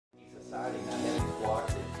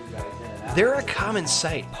They're a common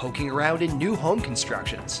sight poking around in new home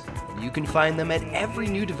constructions, and you can find them at every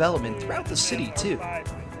new development throughout the city too.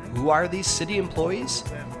 Who are these city employees?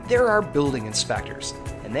 They're our building inspectors,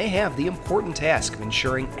 and they have the important task of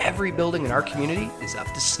ensuring every building in our community is up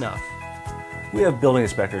to snuff. We have building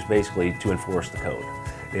inspectors basically to enforce the code,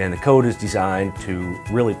 and the code is designed to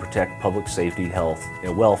really protect public safety, health,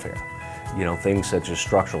 and welfare. You know, things such as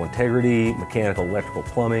structural integrity, mechanical, electrical,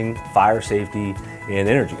 plumbing, fire safety, and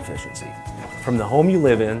energy efficiency. From the home you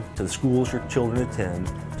live in, to the schools your children attend,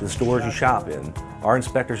 to the stores you shop in, our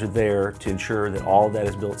inspectors are there to ensure that all of that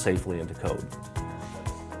is built safely into code.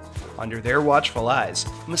 Under their watchful eyes,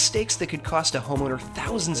 mistakes that could cost a homeowner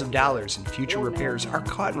thousands of dollars in future repairs are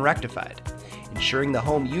caught and rectified, ensuring the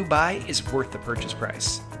home you buy is worth the purchase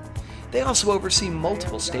price. They also oversee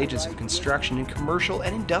multiple stages of construction in commercial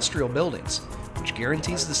and industrial buildings, which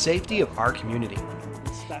guarantees the safety of our community.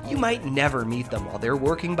 You might never meet them while they're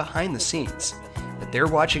working behind the scenes, but they're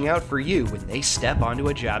watching out for you when they step onto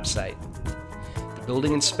a job site. The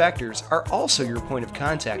building inspectors are also your point of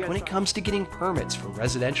contact when it comes to getting permits for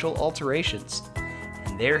residential alterations,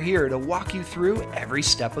 and they're here to walk you through every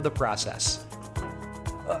step of the process.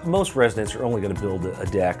 Most residents are only going to build a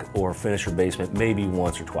deck or finish their basement maybe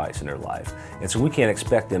once or twice in their life, and so we can't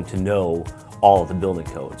expect them to know all of the building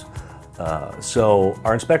codes. So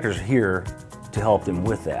our inspectors are here to help them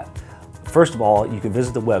with that. First of all, you can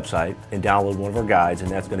visit the website and download one of our guides, and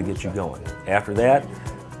that's going to get you going. After that,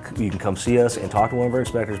 you can come see us and talk to one of our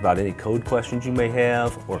inspectors about any code questions you may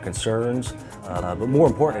have or concerns. But more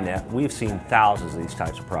important than that, we've seen thousands of these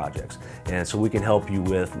types of projects. And so we can help you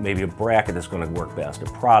with maybe a bracket that's going to work best, a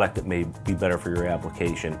product that may be better for your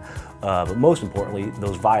application. But most importantly,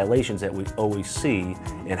 those violations that we always see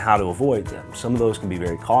and how to avoid them. Some of those can be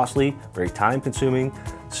very costly, very time consuming.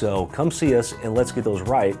 So come see us and let's get those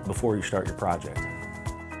right before you start your project.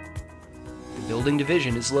 The building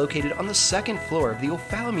division is located on the second floor of the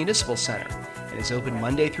O'Fallon Municipal Center and is open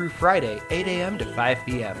Monday through Friday, 8 a.m. to 5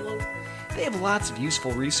 p.m. They have lots of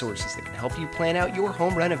useful resources that can help you plan out your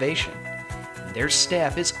home renovation. And their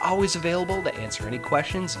staff is always available to answer any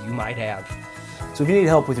questions you might have. So if you need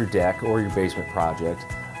help with your deck or your basement project,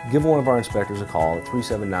 give one of our inspectors a call at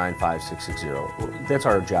 379-5660. That's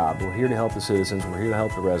our job. We're here to help the citizens. We're here to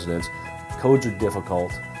help the residents. Codes are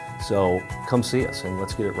difficult, so come see us and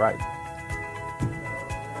let's get it right.